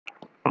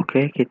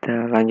Oke,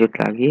 kita lanjut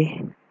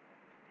lagi.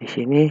 Di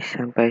sini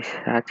sampai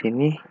saat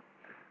ini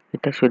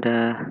kita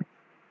sudah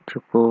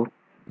cukup,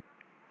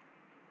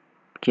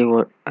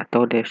 keyword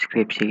atau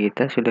deskripsi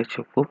kita sudah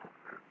cukup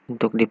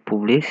untuk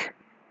dipublish.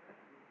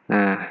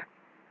 Nah,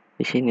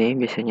 di sini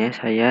biasanya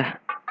saya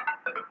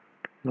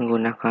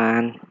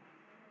menambahkan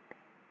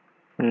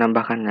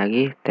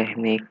lagi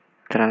teknik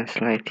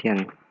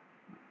translation.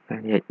 Nah,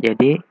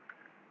 jadi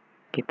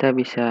kita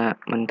bisa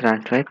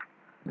mentranslate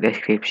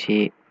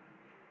deskripsi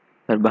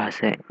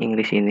berbahasa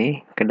Inggris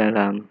ini ke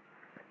dalam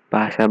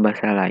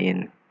bahasa-bahasa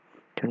lain.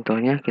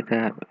 Contohnya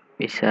kita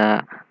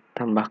bisa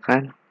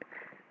tambahkan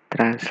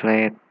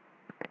translate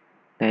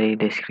dari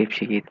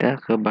deskripsi kita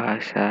ke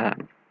bahasa,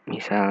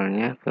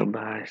 misalnya ke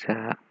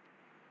bahasa,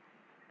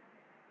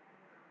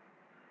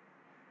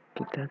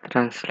 kita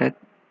translate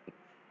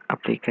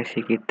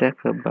aplikasi kita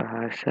ke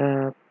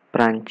bahasa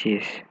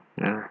Prancis.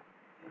 Nah,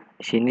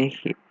 di sini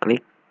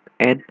klik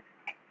add.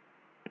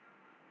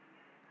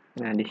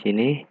 Nah, di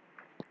sini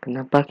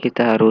kenapa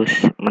kita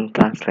harus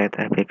mentranslate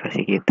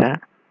aplikasi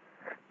kita?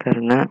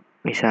 Karena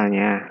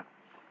misalnya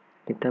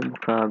kita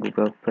buka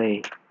Google Play.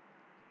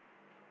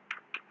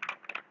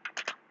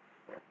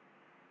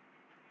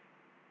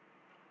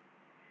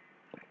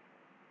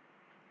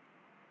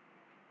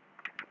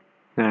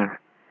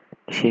 Nah,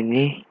 di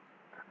sini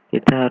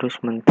kita harus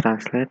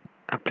mentranslate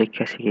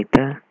aplikasi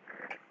kita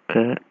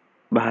ke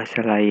bahasa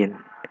lain.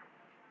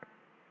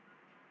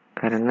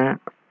 Karena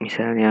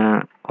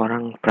misalnya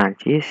orang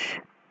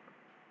Prancis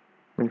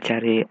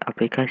mencari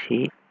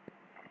aplikasi,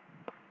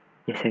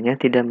 biasanya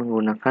tidak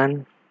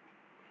menggunakan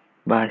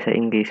bahasa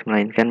Inggris,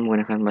 melainkan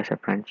menggunakan bahasa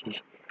Prancis.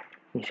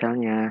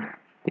 Misalnya,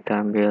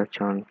 kita ambil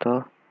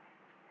contoh,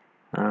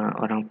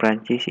 orang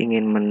Prancis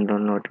ingin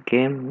mendownload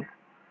game,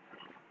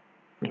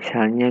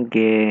 misalnya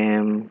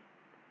game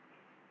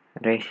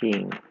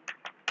racing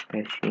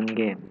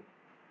game.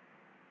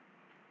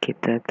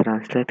 Kita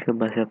translate ke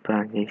bahasa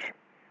Prancis.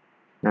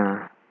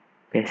 Nah,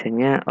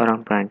 biasanya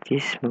orang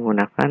Prancis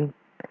menggunakan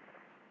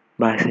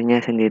bahasanya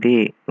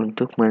sendiri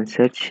untuk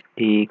men-search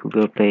di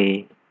Google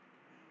Play.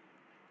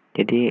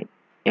 Jadi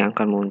yang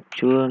akan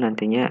muncul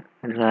nantinya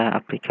adalah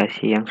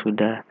aplikasi yang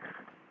sudah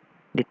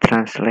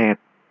ditranslate.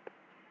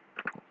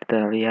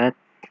 Kita lihat.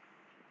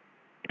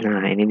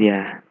 Nah, ini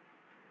dia.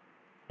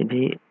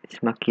 Jadi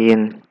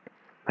semakin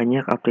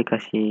banyak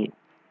aplikasi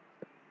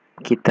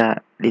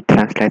kita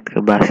ditranslate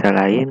ke bahasa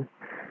lain,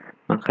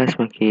 maka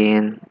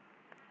semakin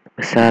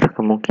besar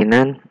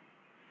kemungkinan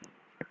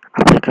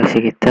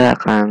aplikasi kita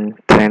akan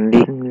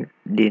trending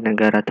di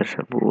negara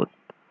tersebut.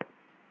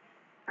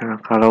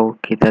 Nah, kalau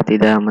kita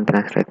tidak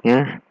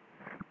mentranslate-nya,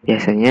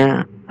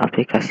 biasanya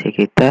aplikasi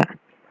kita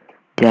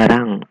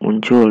jarang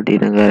muncul di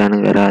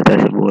negara-negara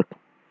tersebut.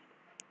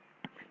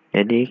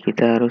 Jadi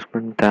kita harus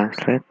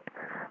mentranslate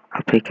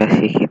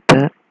aplikasi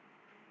kita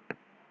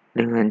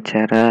dengan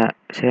cara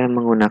saya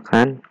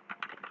menggunakan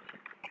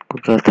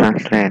Google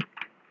Translate.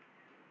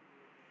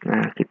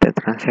 Nah, kita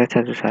translate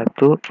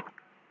satu-satu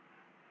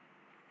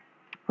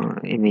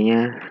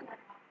ininya,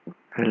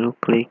 lalu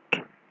klik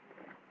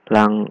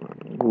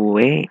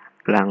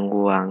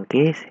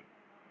languantis,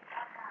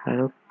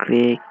 lalu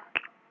klik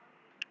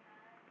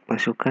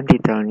masukkan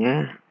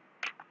titelnya,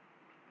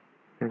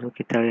 lalu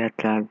kita lihat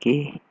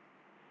lagi,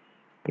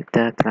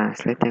 kita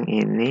translate yang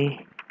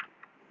ini,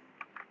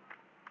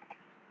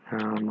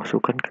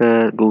 masukkan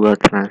ke Google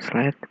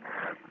Translate,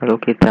 lalu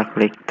kita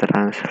klik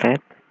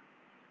translate.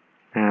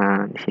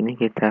 Nah, di sini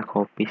kita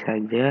copy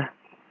saja,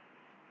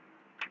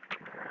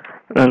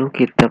 lalu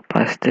kita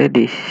paste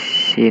di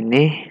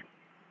sini.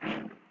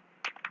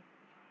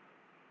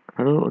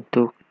 Lalu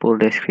untuk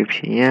full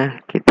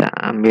deskripsinya kita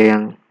ambil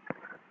yang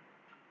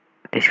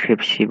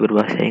deskripsi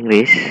berbahasa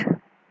Inggris,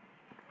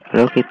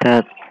 lalu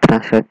kita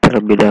translate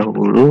terlebih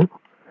dahulu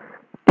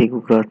di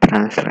Google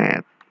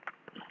Translate.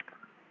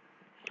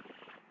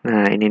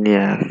 Nah, ini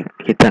dia,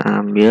 kita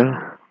ambil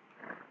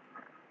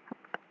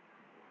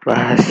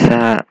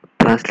bahasa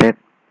translate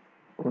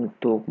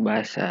untuk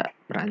bahasa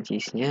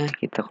Prancisnya,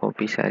 kita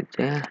copy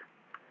saja,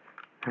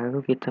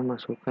 lalu kita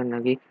masukkan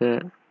lagi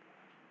ke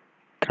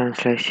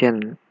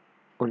translation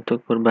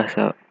untuk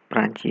berbahasa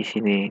Prancis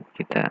ini,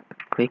 kita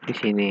klik di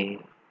sini.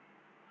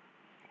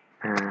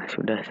 Nah,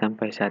 sudah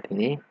sampai saat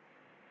ini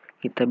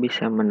kita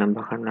bisa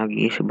menambahkan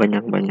lagi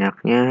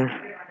sebanyak-banyaknya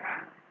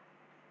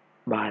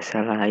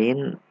bahasa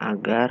lain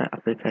agar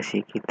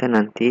aplikasi kita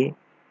nanti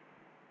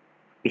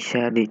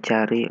bisa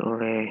dicari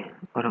oleh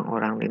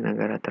orang-orang di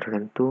negara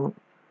tertentu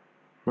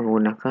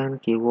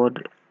menggunakan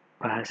keyword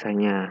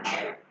bahasanya.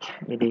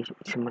 Jadi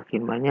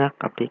semakin banyak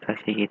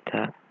aplikasi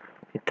kita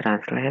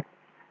ditranslate,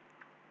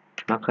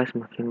 maka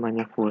semakin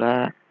banyak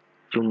pula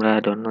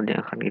jumlah download yang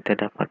akan kita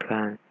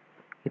dapatkan.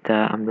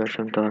 Kita ambil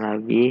contoh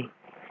lagi,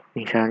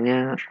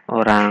 misalnya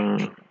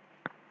orang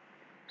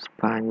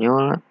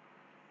Spanyol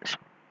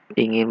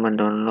ingin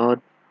mendownload,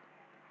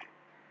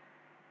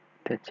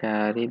 kita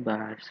cari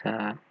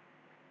bahasa.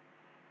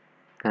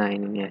 Nah,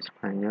 ini dia,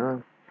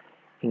 Spanyol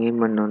ingin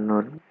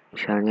mendownload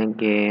misalnya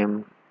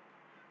game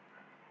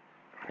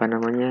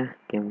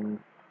game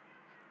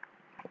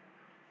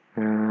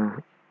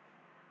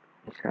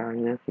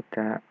Misalnya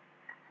kita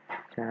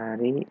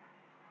cari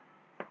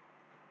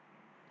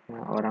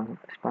orang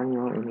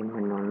Spanyol ingin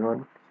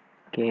mendownload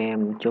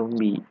game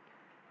zombie,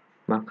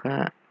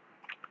 maka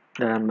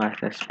dalam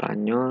bahasa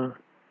Spanyol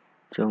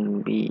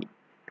zombie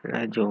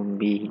lah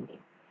zombie,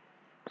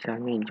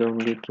 misalnya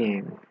zombie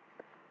game.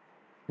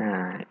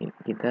 Nah,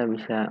 kita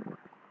bisa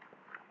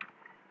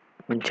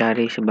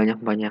mencari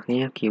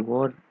sebanyak-banyaknya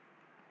keyword.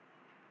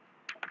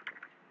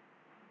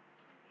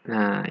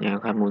 Nah, yang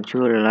akan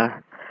muncul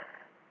adalah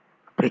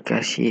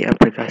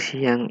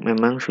aplikasi-aplikasi yang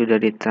memang sudah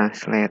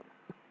ditranslate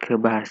ke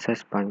bahasa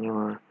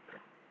Spanyol.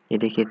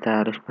 Jadi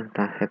kita harus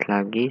mentranslate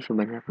lagi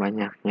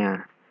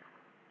sebanyak-banyaknya.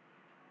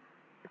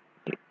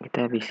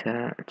 Kita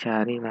bisa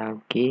cari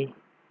lagi.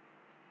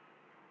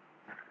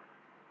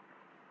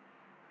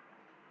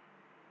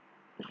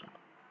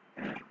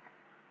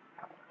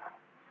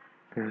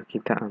 Nah,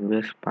 kita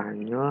ambil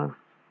Spanyol,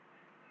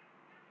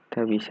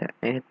 kita bisa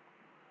add,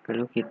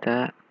 lalu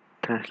kita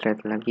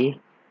translate lagi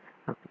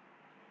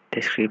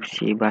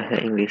deskripsi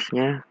bahasa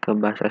Inggrisnya ke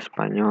bahasa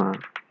Spanyol.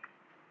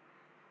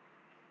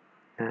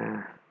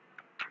 Nah,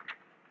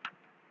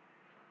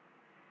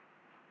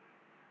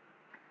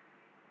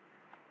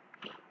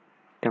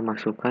 kita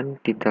masukkan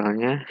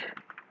titelnya,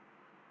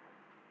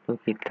 lalu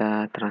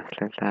kita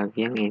translate lagi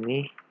yang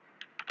ini.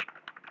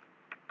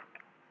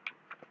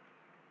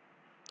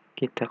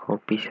 Kita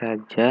copy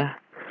saja,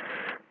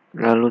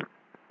 lalu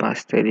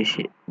paste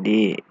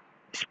di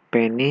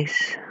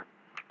Spanish,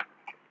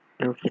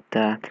 lalu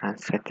kita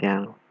translate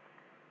yang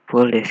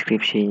full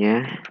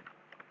deskripsinya.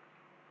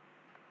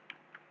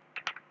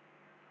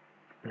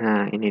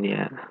 Nah, ini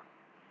dia.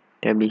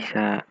 Kita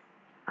bisa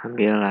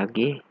ambil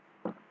lagi,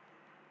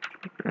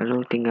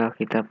 lalu tinggal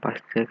kita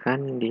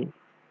pastekan di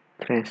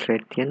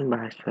translation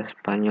bahasa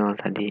Spanyol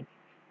tadi.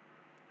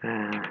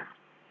 Nah,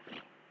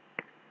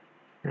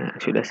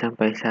 sudah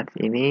sampai saat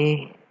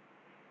ini,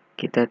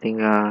 kita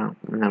tinggal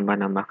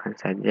menambah-nambahkan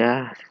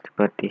saja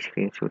seperti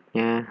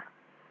screenshotnya,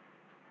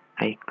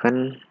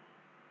 icon.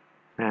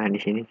 Nah, di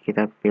sini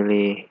kita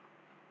pilih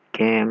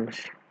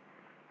games,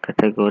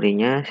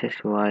 kategorinya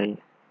sesuai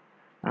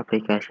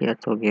aplikasi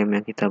atau game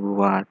yang kita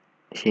buat.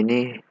 Di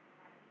sini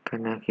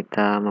karena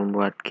kita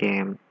membuat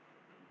game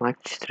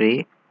match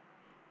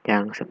 3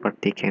 yang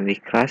seperti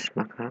Candy Crush,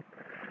 maka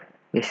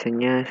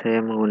biasanya saya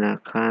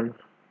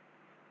menggunakan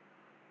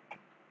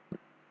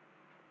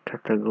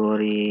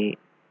kategori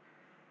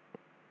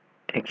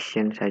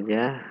action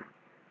saja,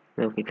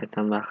 lalu kita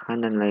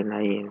tambahkan dan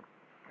lain-lain.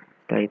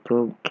 Setelah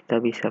itu kita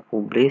bisa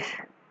publish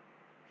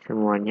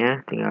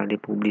semuanya, tinggal di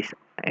publish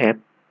app.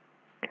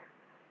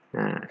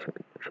 Nah,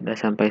 sudah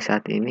sampai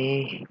saat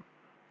ini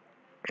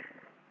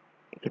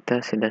kita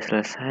sudah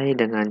selesai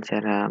dengan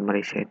cara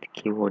mereset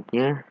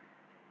keywordnya.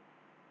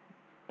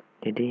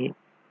 Jadi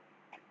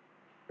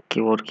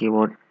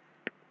keyword-keyword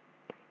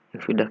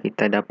yang sudah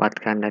kita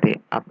dapatkan dari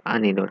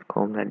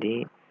apani.com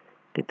tadi,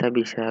 kita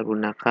bisa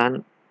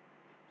gunakan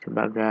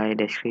sebagai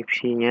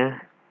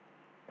deskripsinya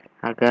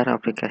agar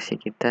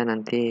aplikasi kita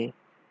nanti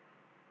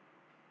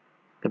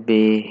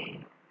lebih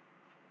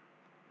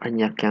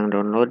banyak yang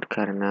download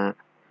karena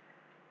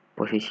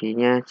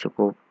posisinya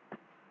cukup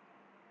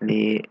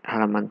di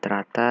halaman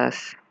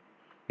teratas.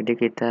 Jadi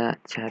kita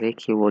cari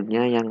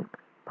keywordnya yang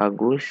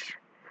bagus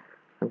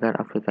agar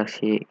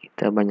aplikasi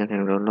kita banyak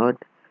yang download,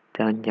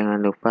 dan jangan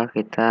lupa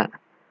kita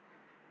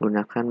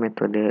gunakan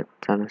metode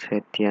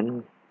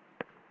translation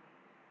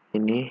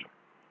ini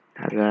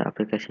agar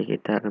aplikasi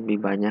kita lebih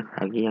banyak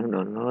lagi yang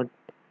download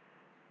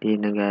di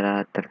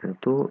negara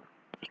tertentu.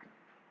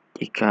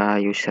 Jika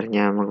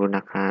usernya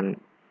menggunakan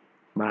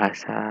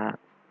bahasa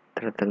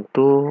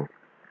tertentu,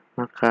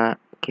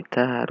 maka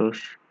kita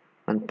harus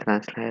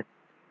mentranslate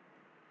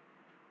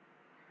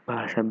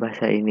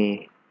bahasa-bahasa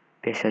ini.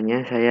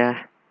 Biasanya saya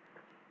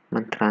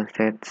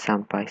mentranslate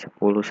sampai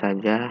 10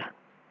 saja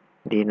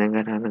di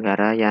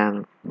negara-negara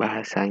yang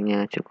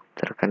bahasanya cukup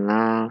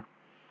terkenal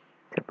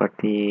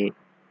seperti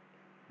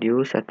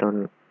Jus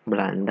atau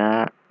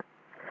Belanda.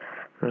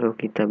 Lalu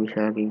kita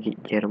bisa lagi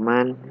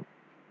Jerman,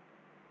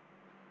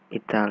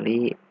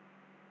 Itali,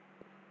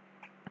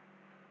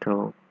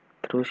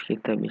 terus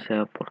kita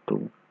bisa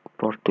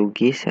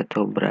Portugis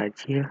atau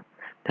Brazil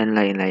dan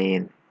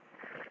lain-lain,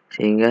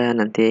 sehingga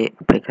nanti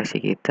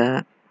aplikasi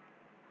kita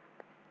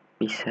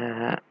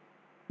bisa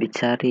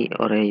dicari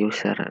oleh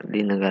user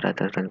di negara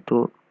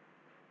tertentu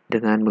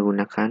dengan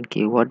menggunakan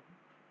keyword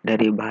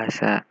dari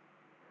bahasa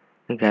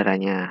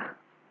negaranya.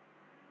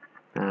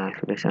 Nah,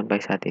 sudah sampai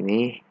saat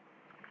ini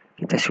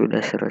kita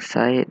sudah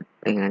selesai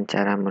dengan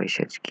cara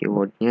meresearch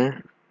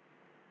keywordnya.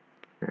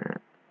 Nah,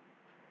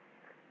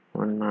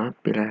 mohon maaf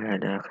bila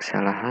ada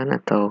kesalahan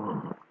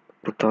atau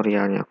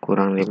tutorialnya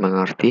kurang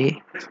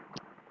dimengerti.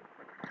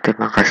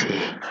 Terima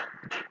kasih.